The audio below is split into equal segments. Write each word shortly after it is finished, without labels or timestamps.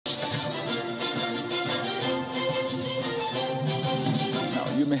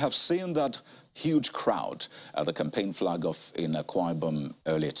may have seen that huge crowd at the campaign flag off in Akwa Ibom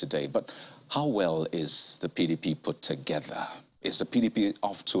earlier today. But how well is the PDP put together? Is the PDP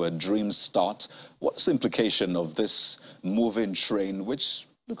off to a dream start? What's the implication of this moving train, which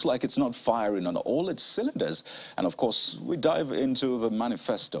looks like it's not firing on all its cylinders? And of course, we dive into the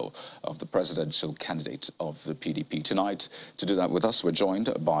manifesto of the presidential candidate of the PDP. Tonight, to do that with us, we're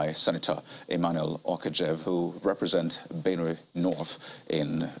joined by Senator Emmanuel Okajev, who represents Benue North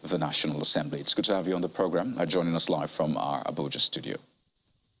in the National Assembly. It's good to have you on the program, joining us live from our Abuja studio.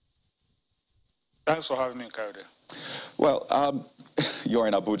 Thanks for having me, Kayode. Well, you're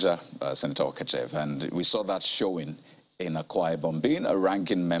in Abuja, Senator Okajev, and we saw that showing in Akwa Ibom. Being a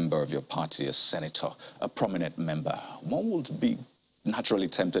ranking member of your party, a senator, a prominent member, one would be naturally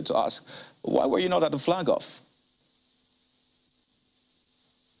tempted to ask, why were you not at the flag off?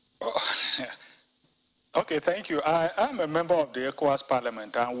 Oh, okay, thank you. I am a member of the ECOWAS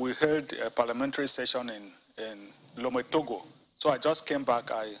Parliament, and we held a parliamentary session in Lome, Togo. So I just came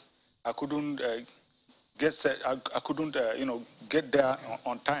back. I couldn't get there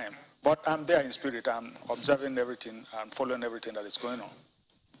on time. But I'm there in spirit. I'm observing everything. I'm following everything that is going on.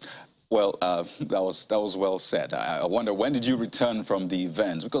 Well, that was well said. I wonder, when did you return from the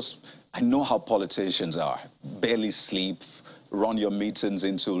event? Because I know how politicians are. Barely sleep, run your meetings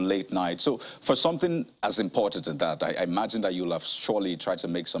into late night. So for something as important as that, I imagine that you'll have surely tried to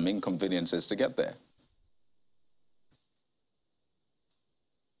make some inconveniences to get there.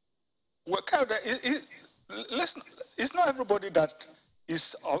 Well, listen, it's not everybody that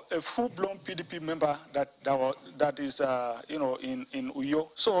is a full-blown PDP member that is, in Uyo.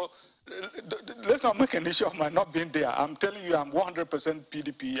 So let's not make an issue of my not being there. I'm telling you, I'm 100%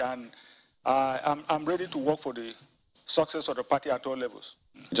 PDP, and I'm ready to work for the success of the party at all levels.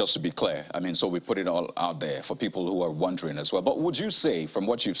 Just to be clear, I mean, so we put it all out there for people who are wondering as well. But would you say, from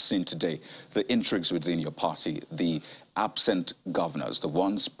what you've seen today, the intrigues within your party, the absent governors, the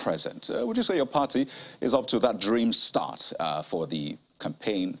ones present, would you say your party is up to that dream start for the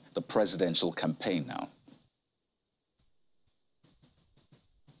campaign, the presidential campaign now?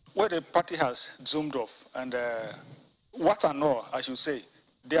 Well, the party has zoomed off, and what and all, I should say,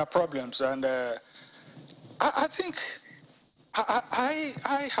 there are problems, and I think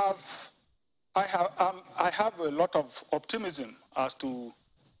I have a lot of optimism as to,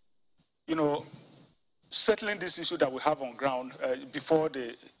 settling this issue that we have on ground before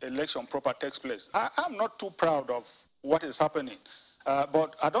the election proper takes place. I'm not too proud of what is happening,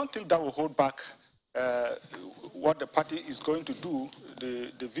 but I don't think that will hold back what the party is going to do,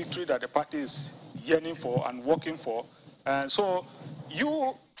 the victory that the party is yearning for and working for. And so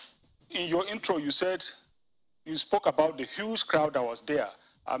you, in your intro, you spoke about the huge crowd that was there.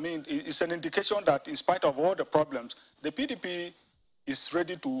 I mean, it's an indication that in spite of all the problems, the PDP is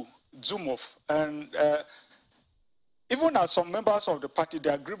ready to zoom off. And even as some members of the party,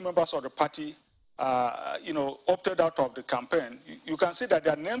 the aggrieved members of the party, opted out of the campaign, you can see that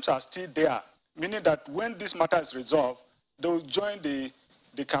their names are still there, meaning that when this matter is resolved, they will join the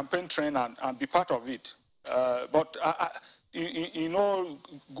campaign train and be part of it. But in all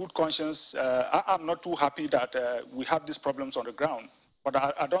good conscience, I'm not too happy that we have these problems on the ground. But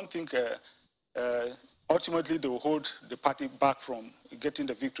I don't think ultimately they will hold the party back from getting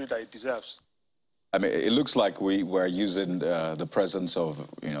the victory that it deserves. I mean, it looks like we were using the presence of,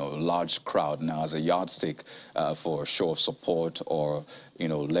 large crowd now as a yardstick for show of support or,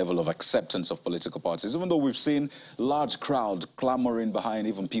 level of acceptance of political parties, even though we've seen large crowd clamoring behind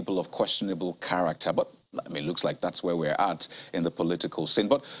even people of questionable character. But, I mean, it looks like that's where we're at in the political scene.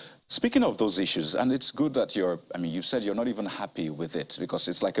 But speaking of those issues, and it's good that you said you're not even happy with it because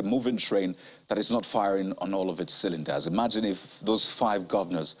it's like a moving train that is not firing on all of its cylinders. Imagine if those 5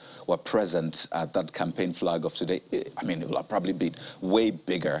 governors were present at that campaign flag of today. I mean, it will probably be way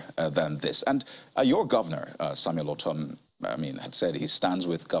bigger than this. And your governor, Samuel Ortom, had said he stands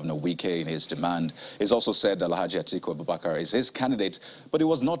with Governor Wike in his demand. He's also said Alhaji Atiku Abubakar is his candidate, but he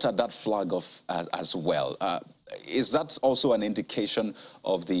was not at that flag off as well. Is that also an indication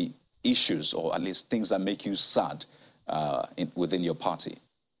of the issues, or at least things that make you sad within your party?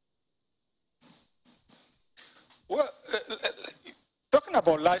 Well, talking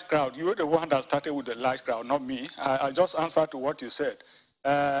about large crowd, you were the one that started with the large crowd, not me. I just answered to what you said.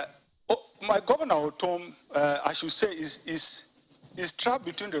 My governor, Ortom, I should say, is trapped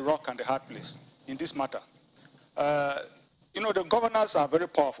between the rock and the hard place in this matter. The governors are very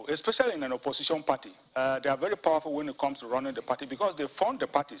powerful, especially in an opposition party. They are very powerful when it comes to running the party because they fund the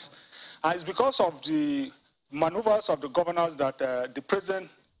parties. And it's because of the maneuvers of the governors that the present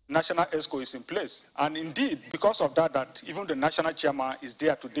national ESCO is in place. And indeed, because of that, that even the national chairman is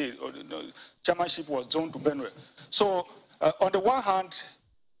there today, or the chairmanship was zoned to Benue. So on the one hand,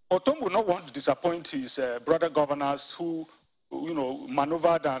 Ortom would not want to disappoint his brother governors who,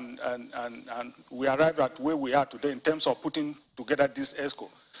 maneuvered and we arrived at where we are today in terms of putting together this ESCO.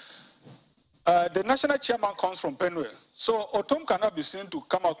 The national chairman comes from Benue, so Ortom cannot be seen to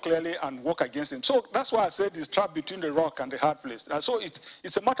come out clearly and work against him. So that's why I said he's trapped between the rock and the hard place. And so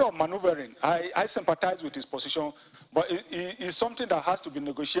it's a matter of maneuvering. I sympathize with his position, but it's something that has to be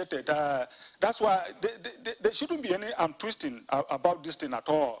negotiated. That's why there shouldn't be any arm twisting about this thing at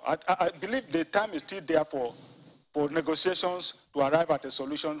all. I believe the time is still there for negotiations to arrive at a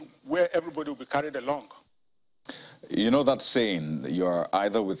solution where everybody will be carried along. You know that saying, you're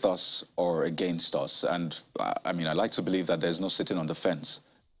either with us or against us. And I mean, I like to believe that there's no sitting on the fence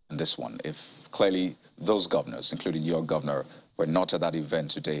in this one. If clearly those governors, including your governor, were not at that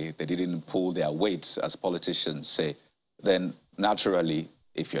event today, they didn't pull their weight, as politicians say, then naturally,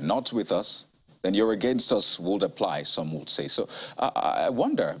 if you're not with us, then you're against us would apply, some would say. So I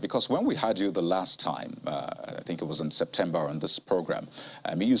wonder, because when we had you the last time, I think it was in September on this program,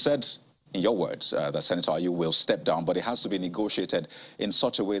 I mean, you said, in your words, that Senator Ayu will step down, but it has to be negotiated in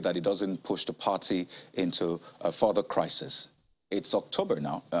such a way that it doesn't push the party into a further crisis. It's October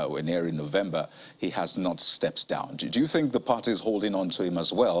now, we're nearing November. He has not stepped down. Do you think the party is holding on to him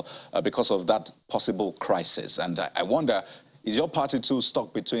as well because of that possible crisis? And I wonder, is your party too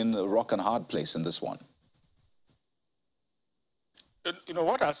stuck between a rock and hard place in this one? You know,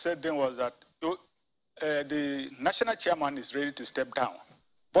 what I said then was that the national chairman is ready to step down.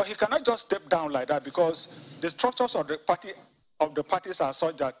 But he cannot just step down like that, because the structures of the parties are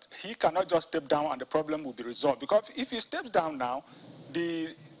such that he cannot just step down and the problem will be resolved. Because if he steps down now,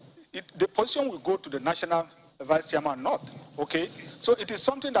 the position will go to the national vice chairman, not, okay? So it is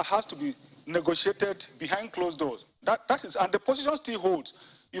something that has to be negotiated behind closed doors. That is, and the position still holds.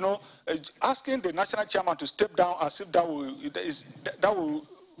 You know, asking the national chairman to step down as if that will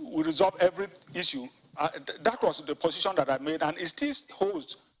resolve every issue. That was the position that I made, and it still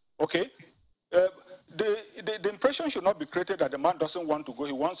holds, okay? The impression should not be created that the man doesn't want to go.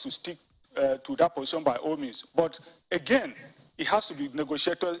 He wants to stick to that position by all means. But again, it has to be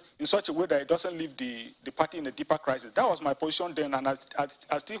negotiated in such a way that it doesn't leave the party in a deeper crisis. That was my position then, and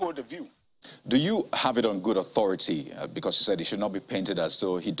I still hold the view. Do you have it on good authority, because you said it should not be painted as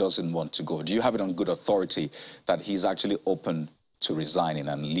though he doesn't want to go. Do you have it on good authority that he's actually open to resigning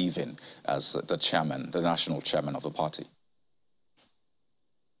and leaving as the chairman, the national chairman of the party?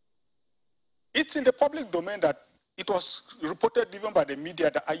 It's in the public domain that it was reported even by the media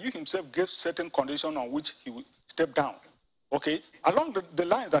that Ayu himself gave certain conditions on which he would step down, okay? Along the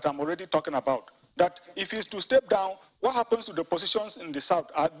lines that I'm already talking about, that if he's to step down, what happens to the positions in the South?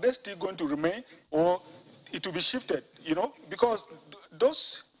 Are they still going to remain, or it will be shifted, you know? Because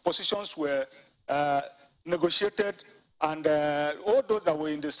those positions were negotiated, and all those that were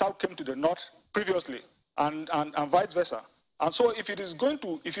in the South came to the North previously, and vice versa. And so if he's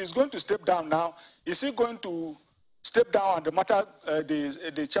going to step down now, is he going to step down and the matter,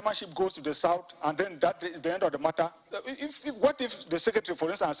 the chairmanship goes to the South, and then that is the end of the matter? What if the secretary, for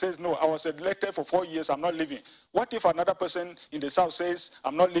instance, says, no, I was elected for 4 years, I'm not leaving? What if another person in the South says,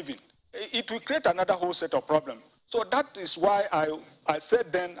 I'm not leaving? It will create another whole set of problems. So that is why I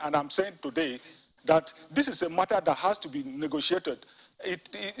said then, and I'm saying today, that this is a matter that has to be negotiated.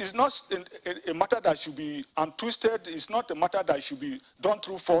 It is not a matter that should be untwisted. It's not a matter that should be done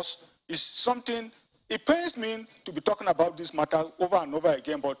through force. It's something, it pains me to be talking about this matter over and over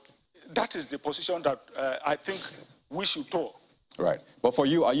again, but that is the position that I think we should take. Right. But for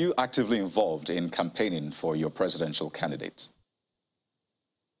you, are you actively involved in campaigning for your presidential candidate?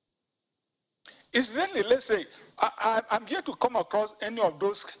 Incidentally, let's say, I'm here to come across any of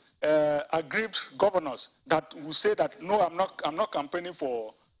those aggrieved governors that will say that, no, I'm not campaigning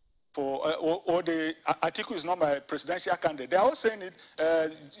or the Atiku is not my presidential candidate. They are all saying it.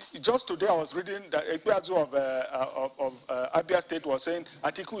 Just today I was reading that Ekpeazu of Abia State was saying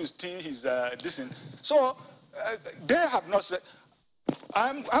Atiku is still his dissing. So they have not said,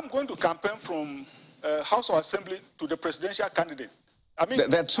 I'm going to campaign from House of Assembly to the presidential candidate. I mean,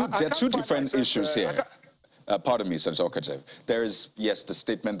 there are two different issues here. Pardon me, Senator Okachev. There is, yes, the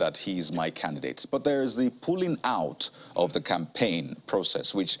statement that he's my candidate, but there is the pulling out of the campaign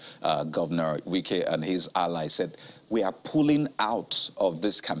process, which Governor Wike and his allies said, we are pulling out of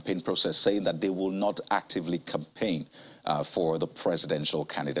this campaign process, saying that they will not actively campaign for the presidential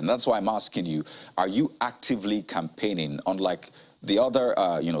candidate. And that's why I'm asking you, are you actively campaigning, unlike the other,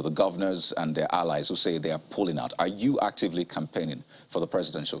 the governors and their allies who say they are pulling out, are you actively campaigning for the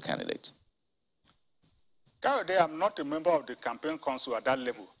presidential candidate? Currently, I'm not a member of the campaign council at that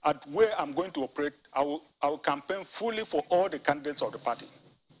level. At where I'm going to operate, I will campaign fully for all the candidates of the party.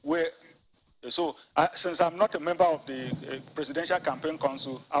 Since I'm not a member of the presidential campaign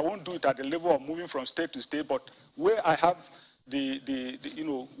council, I won't do it at the level of moving from state to state, but where I have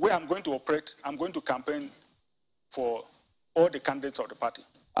where I'm going to operate, I'm going to campaign for all the candidates of the party.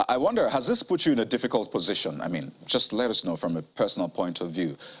 I wonder, has this put you in a difficult position? I mean, just let us know from a personal point of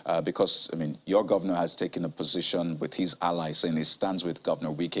view, because, I mean, your governor has taken a position with his allies saying he stands with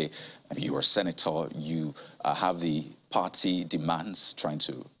Governor Wike. I mean, you're a senator, you have the party demands trying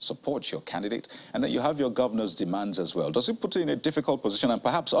to support your candidate, and then you have your governor's demands as well. Does it put you in a difficult position, and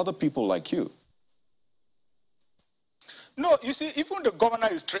perhaps other people like you? No, you see, even the governor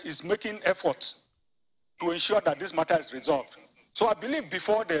is making efforts to ensure that this matter is resolved. So I believe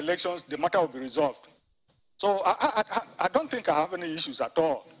before the elections, the matter will be resolved. So I don't think I have any issues at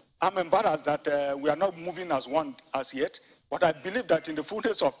all. I'm embarrassed that we are not moving as one as yet, but I believe that in the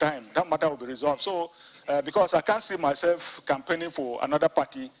fullness of time, that matter will be resolved. So because I can't see myself campaigning for another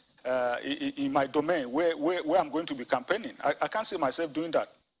party in my domain where I'm going to be campaigning. I can't see myself doing that.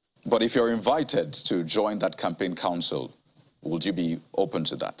 But if you're invited to join that campaign council, would you be open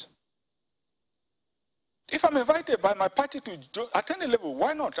to that? If I'm invited by my party to at any level,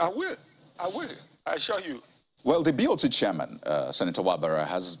 why not? I will, I assure you. Well, the BOT chairman, Senator Wabara,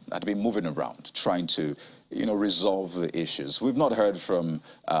 had been moving around trying to, resolve the issues. We've not heard from,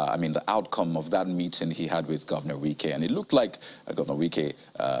 the outcome of that meeting he had with Governor Wike, and it looked like Governor Wike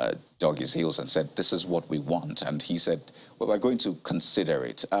dug his heels and said, this is what we want. And he said, well, we're going to consider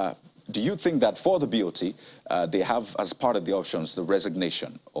it. Do you think that for the BOT, they have, as part of the options, the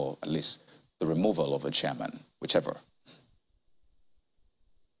resignation, or at least the removal of a chairman, whichever?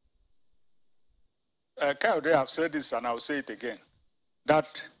 Kayode, I've said this and I'll say it again,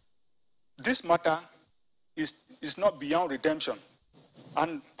 that this matter is not beyond redemption.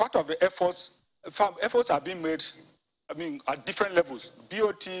 And part of the efforts are being made, at different levels.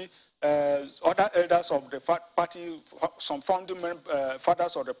 BOT, other elders of the party, some founding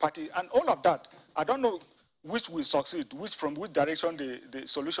fathers of the party, and all of that. I don't know which will succeed, from which direction the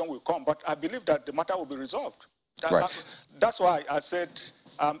solution will come, but I believe that the matter will be resolved. That's why I said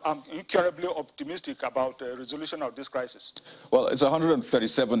I'm incurably optimistic about the resolution of this crisis. Well, it's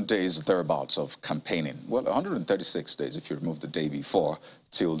 137 days thereabouts of campaigning. Well, 136 days if you remove the day before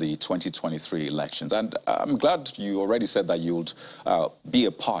till the 2023 elections. And I'm glad you already said that you'd be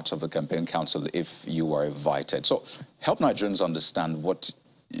a part of the campaign council if you were invited. So help Nigerians understand what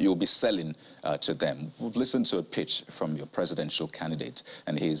you'll be selling to them. We've listened to a pitch from your presidential candidate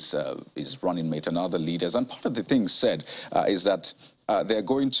and his running mate and other leaders. And part of the thing said is that they're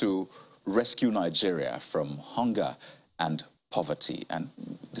going to rescue Nigeria from hunger and poverty. And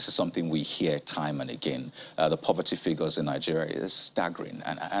this is something we hear time and again. The poverty figures in Nigeria is staggering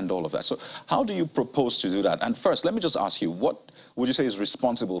and all of that. So how do you propose to do that? And first, let me just ask you, what would you say is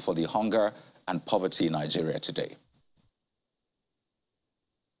responsible for the hunger and poverty in Nigeria today?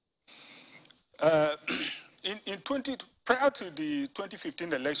 Prior to the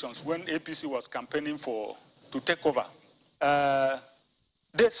 2015 elections, when APC was campaigning to take over,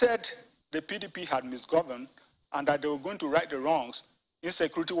 they said the PDP had misgoverned and that they were going to right the wrongs.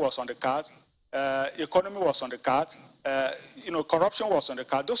 Insecurity was on the cards, economy was on the cards, corruption was on the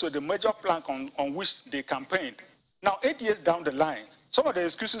cards. Those were the major planks on which they campaigned. Now, 8 years down the line, some of the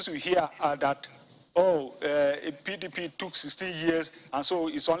excuses we hear are that, PDP took 16 years and so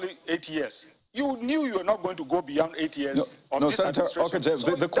it's only 8 years. You knew you were not going to go beyond 8 years. No, Senator Okajev,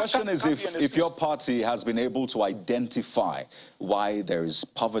 so the question is if your party has been able to identify why there is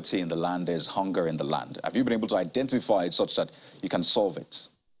poverty in the land, there's hunger in the land. Have you been able to identify it such that you can solve it?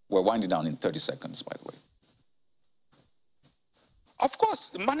 We're winding down in 30 seconds, by the way. Of course,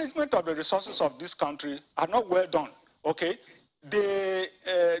 the management of the resources of this country are not well done, okay? The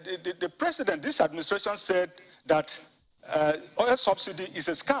president, this administration said that oil subsidy is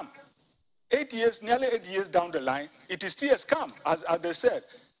a scam. 8 years, nearly 8 years down the line, it is still a scam, as they said.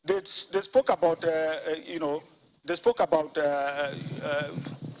 They spoke about,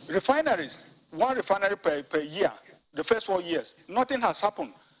 refineries, one refinery per year, the first 4 years. Nothing has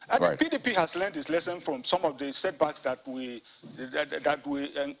happened. And the PDP has learned its lesson from some of the setbacks that we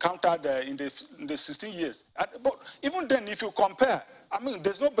encountered in the 16 years. But even then, if you compare,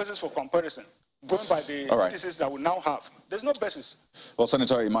 there's no basis for comparison. Going by the indices that we now have, there's no basis. Well,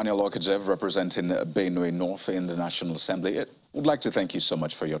 Senator Emmanuel Okajev, representing Benue North in the National Assembly, I'd like to thank you so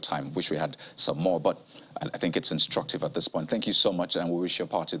much for your time. Wish we had some more, but I think it's instructive at this point. Thank you so much, and we wish your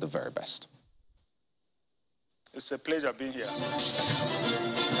party the very best. It's a pleasure being here.